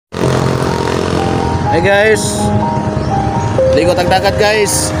Hey guys, ligo tag dagat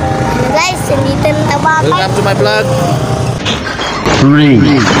guys. Guys, hindi tayo tabakay. Welcome to my vlog. 3,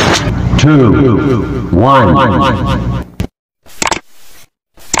 2, 1.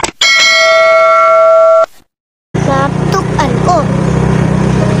 Natukan ko.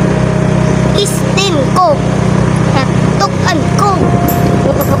 Istin ko. Natukan ko.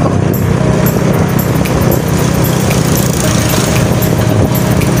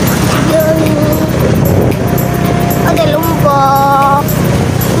 Ada lumpur.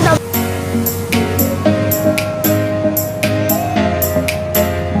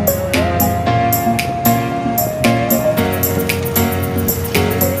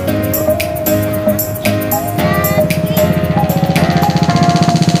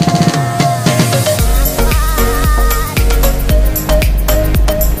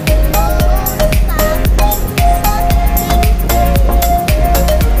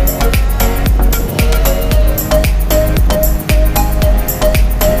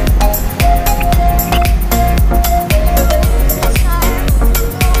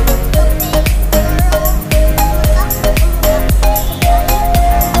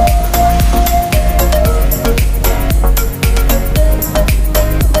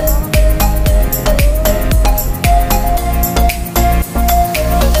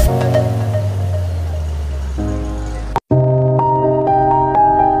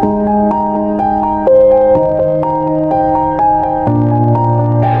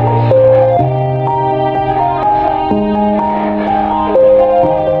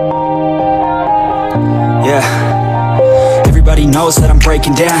 Everybody knows that I'm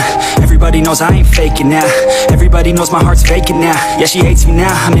breaking down. Everybody knows I ain't faking now. Everybody knows my heart's vacant now. Yeah, she hates me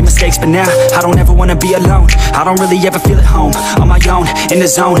now, I made mistakes but now I don't ever wanna be alone. I don't really ever feel at home. On my own, in the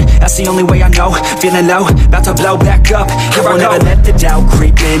zone, that's the only way I know. Feeling low, about to blow back up. Here I never let the doubt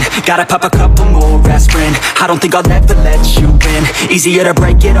creep in. Gotta pop a couple more aspirin. I don't think I'll ever let you in. Easier to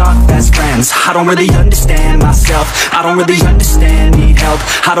break it off best friends. I don't really understand myself. I don't really understand, need help.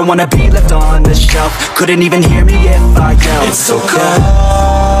 I don't wanna be left on the shelf. Couldn't even hear me if I yelled. It's so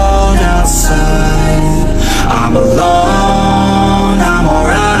cold outside, I'm alone, I'm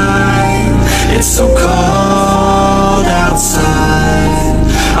alright. It's so cold outside,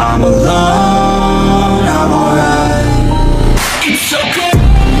 I'm alone, I'm alright. It's so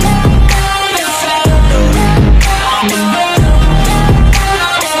cold outside, I'm alone,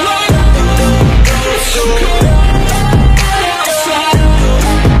 I'm alone. It's so cold outside,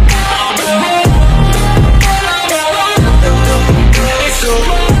 I'm alone.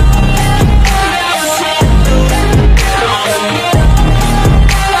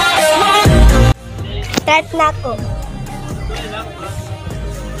 Start na ako.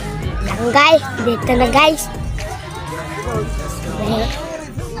 Yan guys, dito na guys.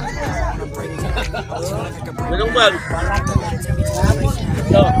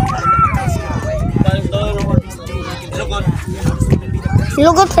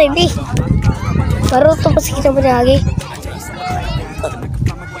 Silugod baby. Baru to pas kita lagi.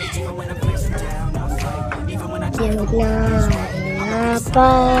 Yan na. Apa?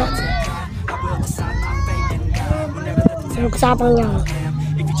 Magsapang niya.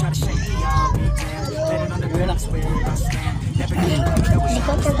 Hindi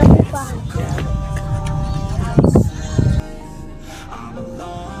ko tatabi pa.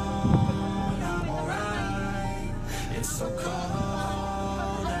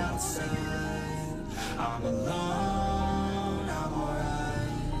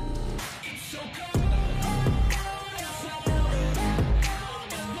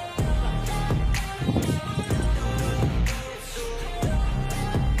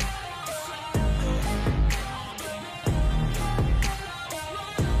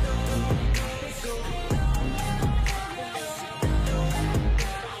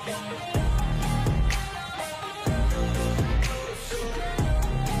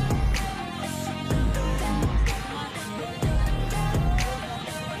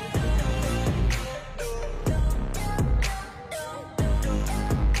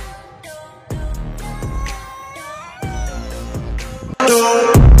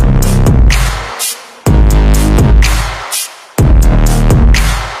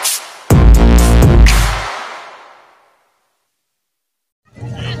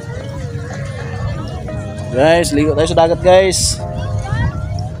 Guys, ligo tayo sa dagat guys.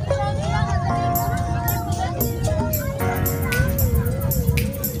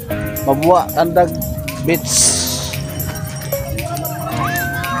 Mabua, Tandag Beach.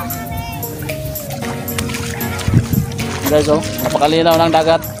 Guys, oh, napakalinaw ng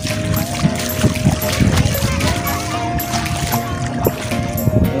dagat.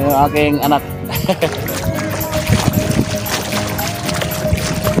 Yung aking anak.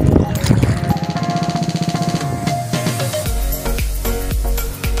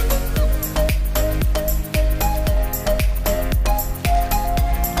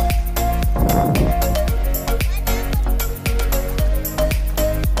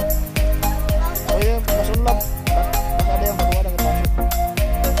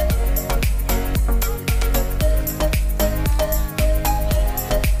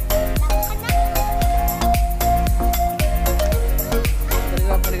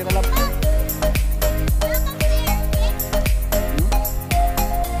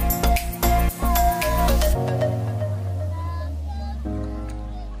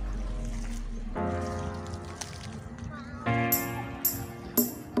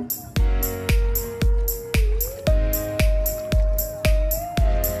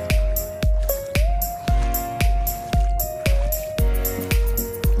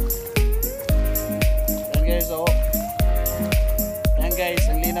 So, yan guys,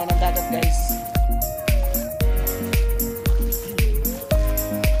 ang linaw ng dagat guys.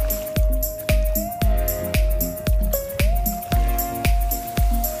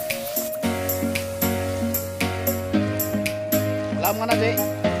 Alam nga na, Jay.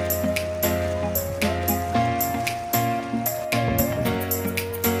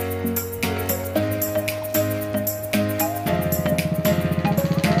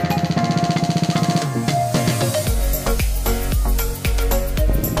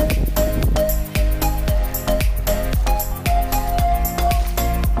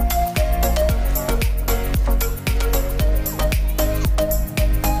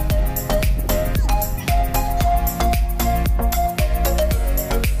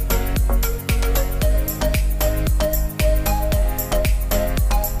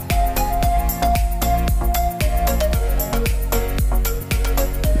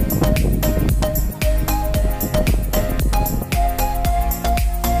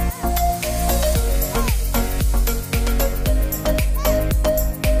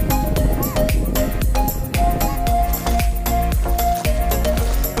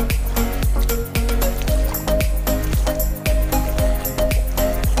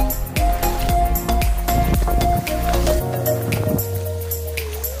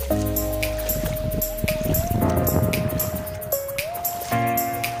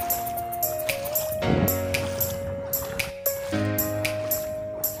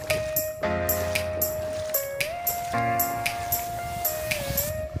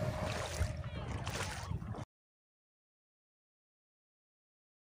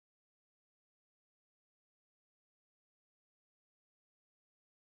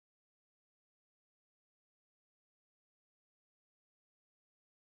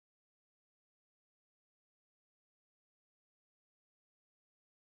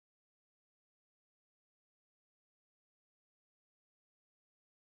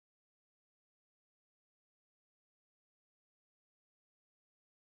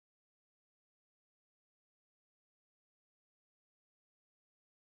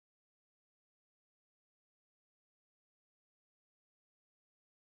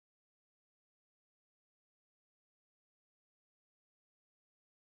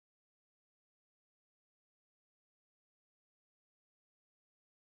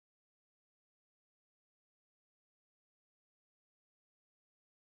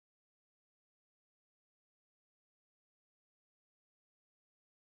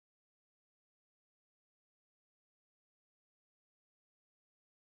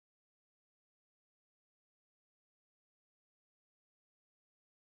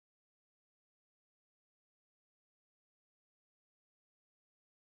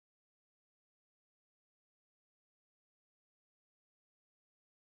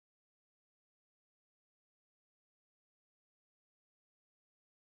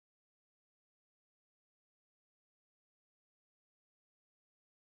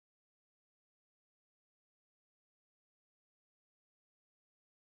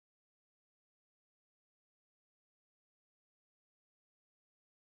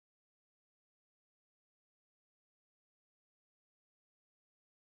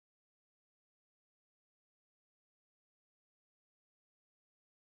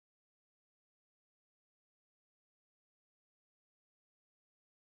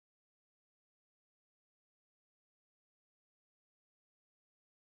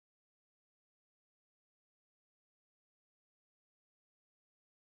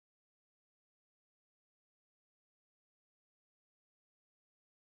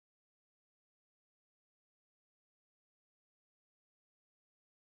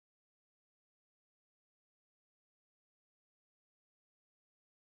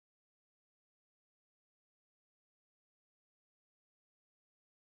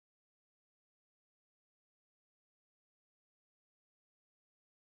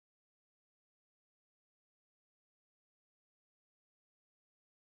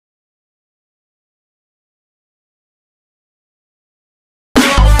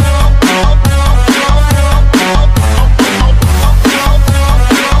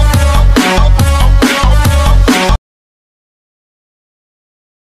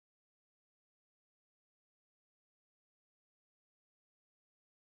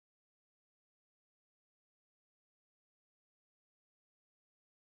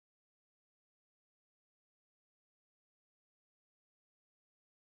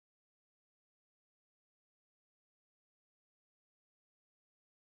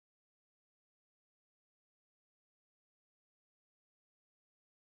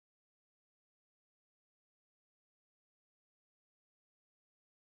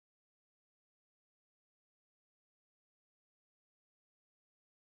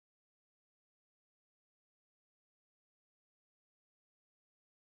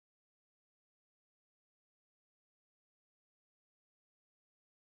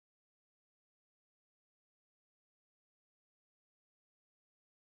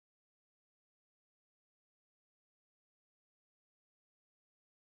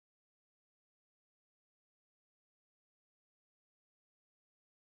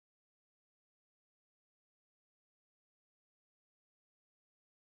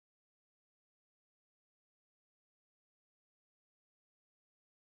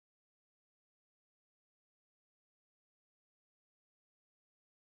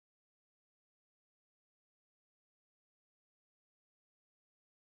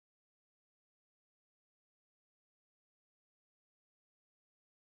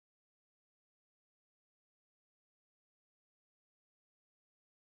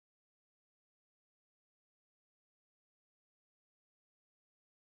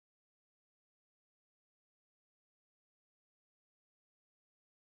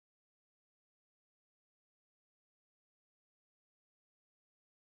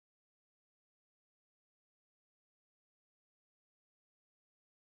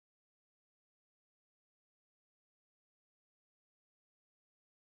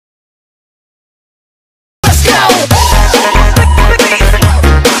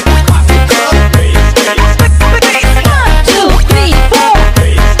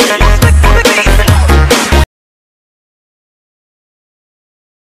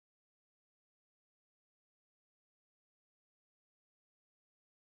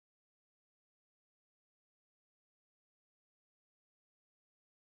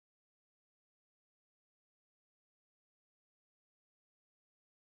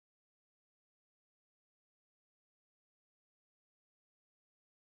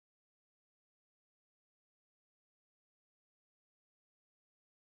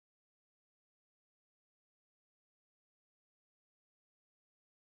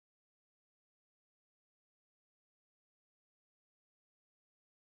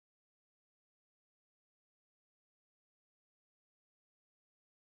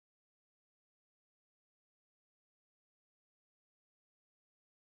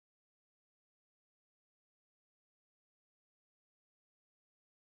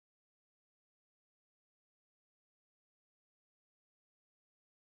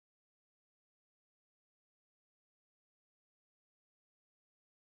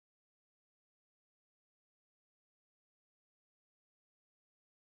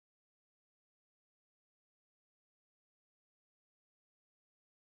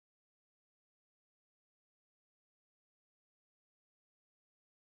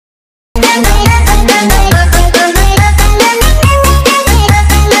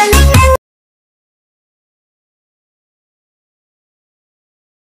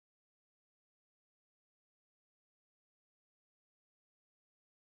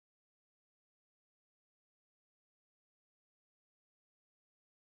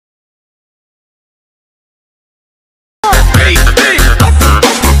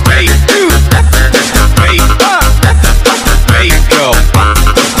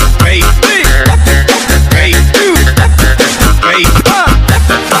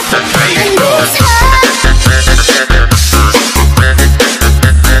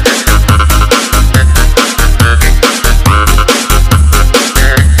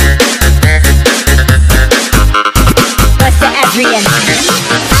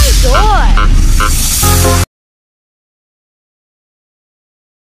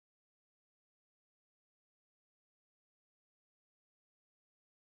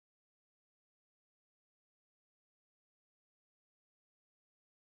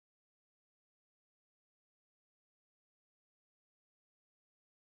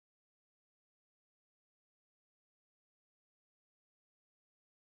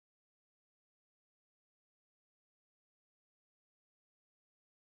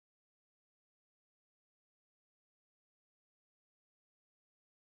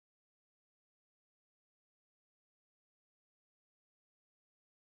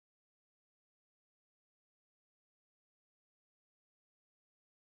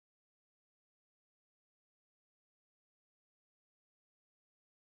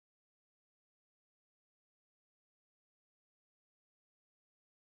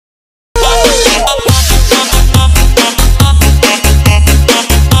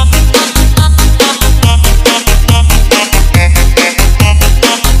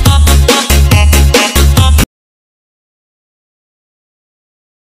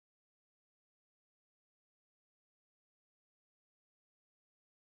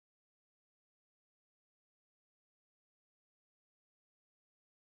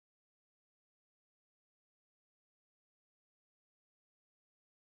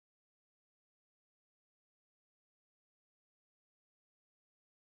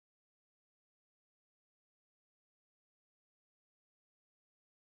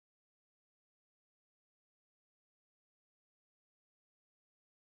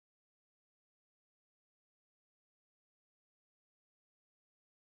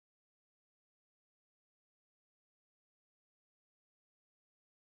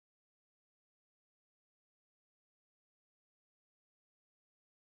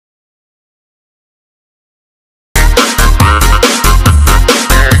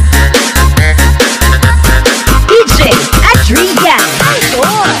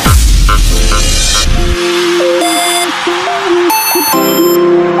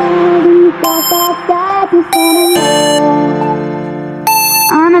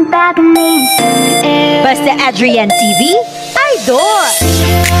 Basta Adrian TV, Idol! Take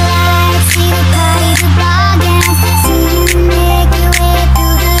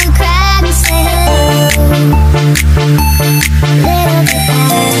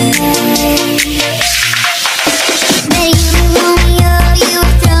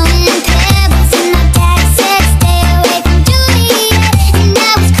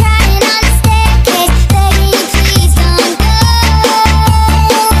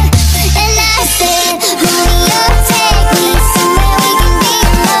me somewhere we can be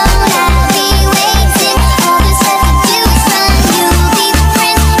alone.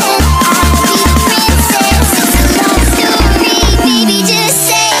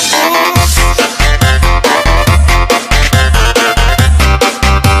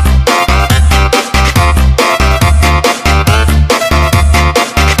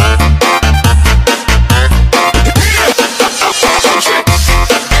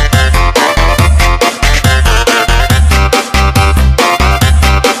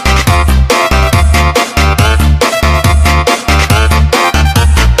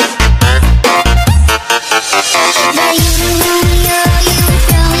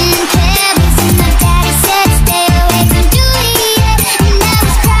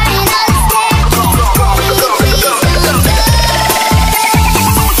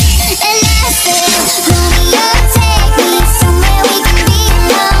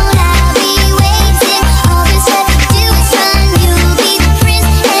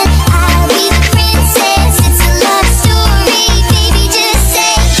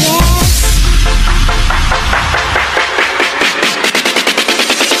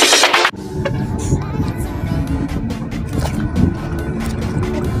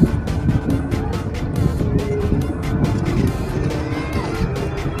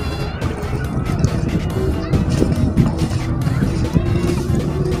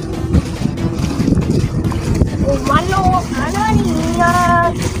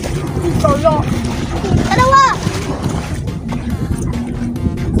 Dalawa!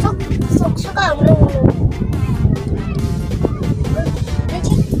 Sok ka.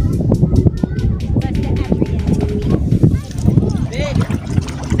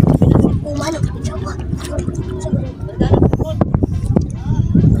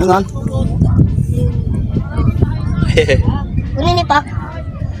 Hang on. Ano ni pa?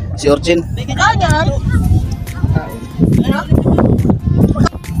 Si Orchin. Ikaw yan?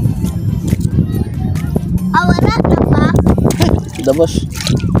 Wala na pa. Dabos.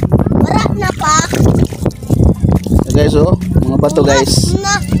 Wala na pa. Guys, oh, mga bato guys.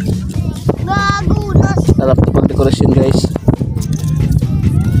 Na. Gagunas. Sarap to pag dekorasyon guys.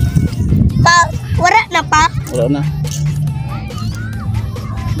 Wala na pa. Wala na.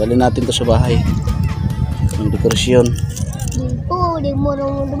 Dali natin to sa bahay. Ang dekorasyon. Di mo.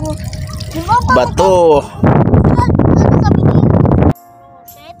 Di mo pa. Bato. Ano sabi niya?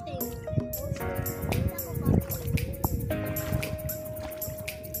 Setting.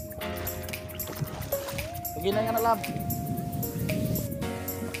 Lagi na nga na lab.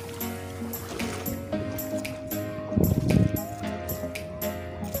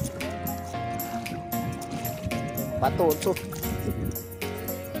 Bato, so.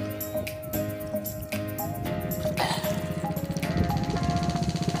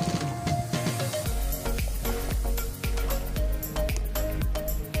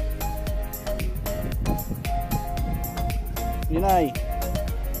 Yun ay.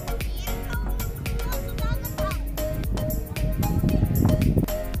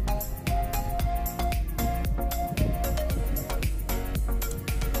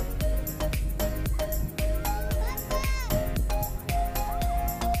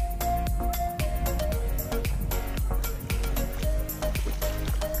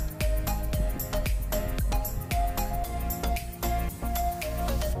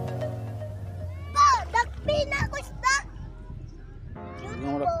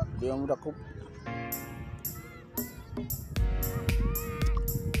 Yung dakop.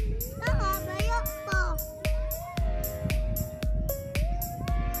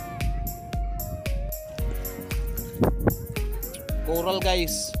 Coral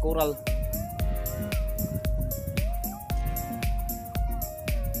guys, coral.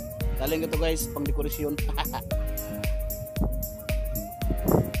 Galing ito guys, pang dekorasyon.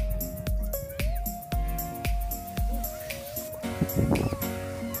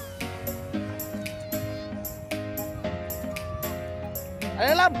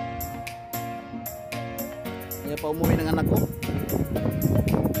 Ay, lab. Kaya pa umuwi ng anak ko.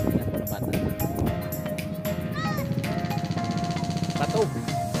 Ayan pa na bata. Bato.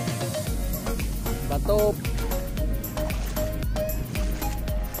 Bato.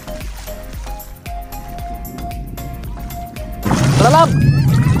 Tara, lab.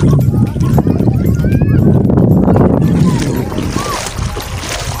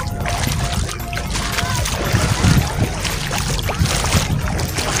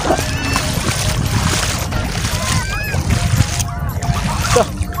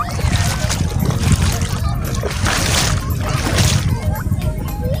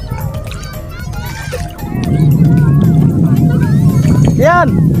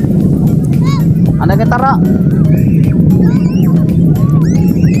 Yan. Anak gitara.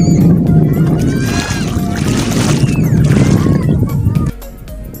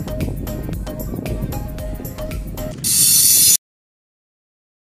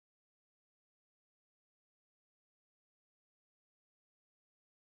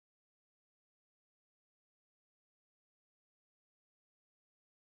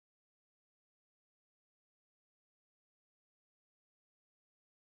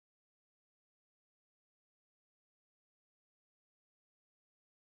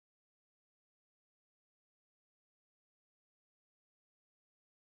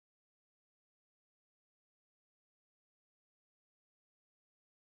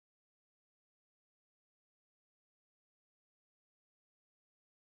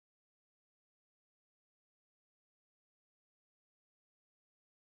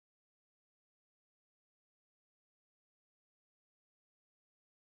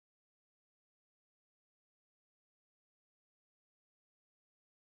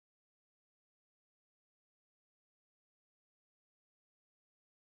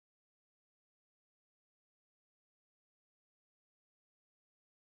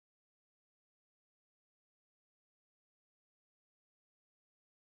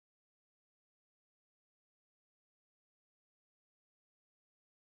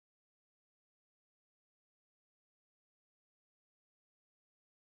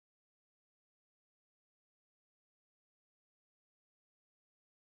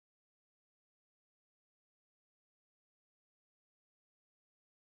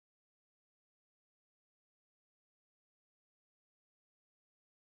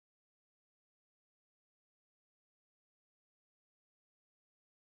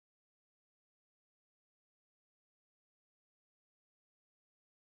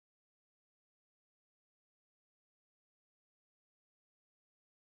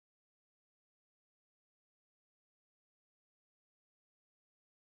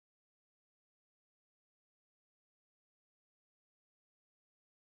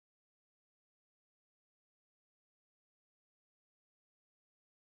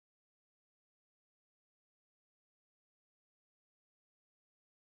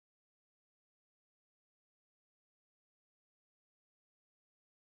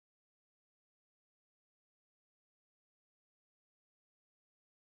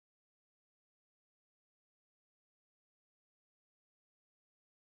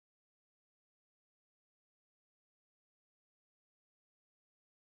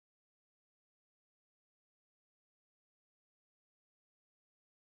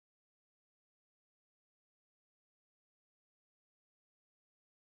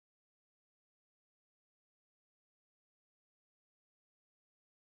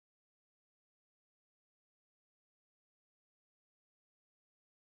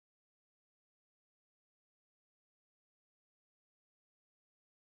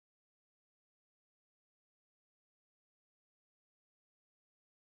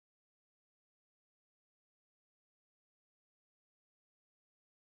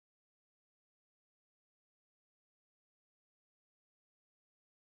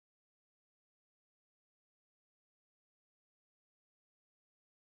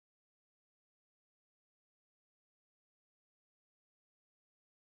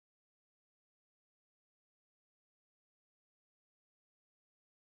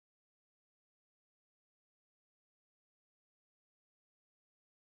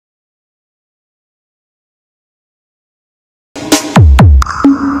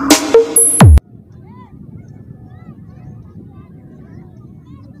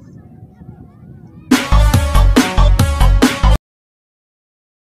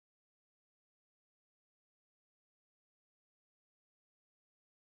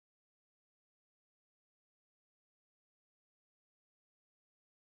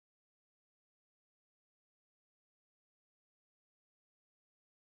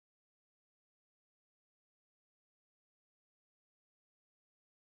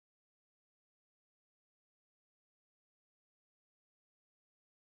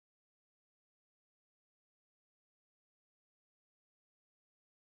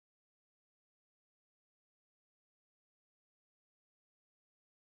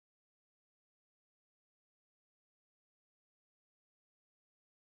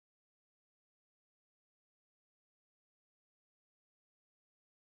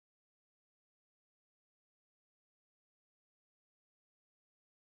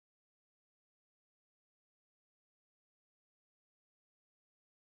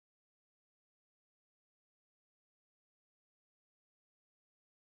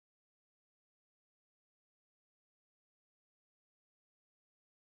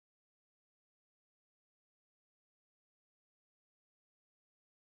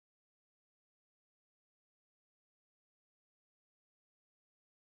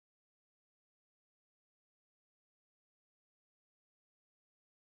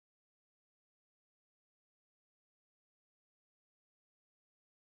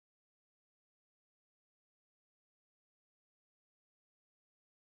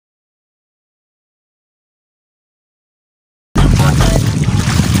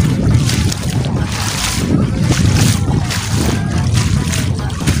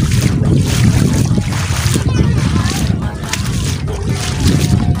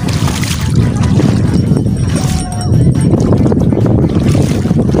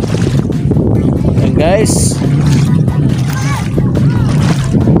 guys.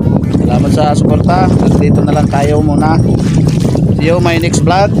 Salamat sa suporta. Dito na lang tayo muna. See you my next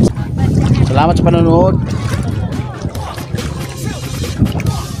vlog. Salamat sa panonood.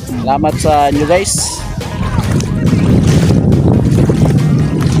 Salamat sa inyo guys.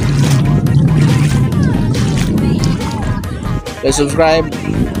 Please subscribe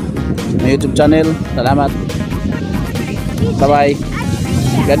my YouTube channel. Salamat. Bye bye.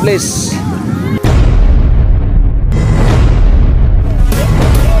 God bless.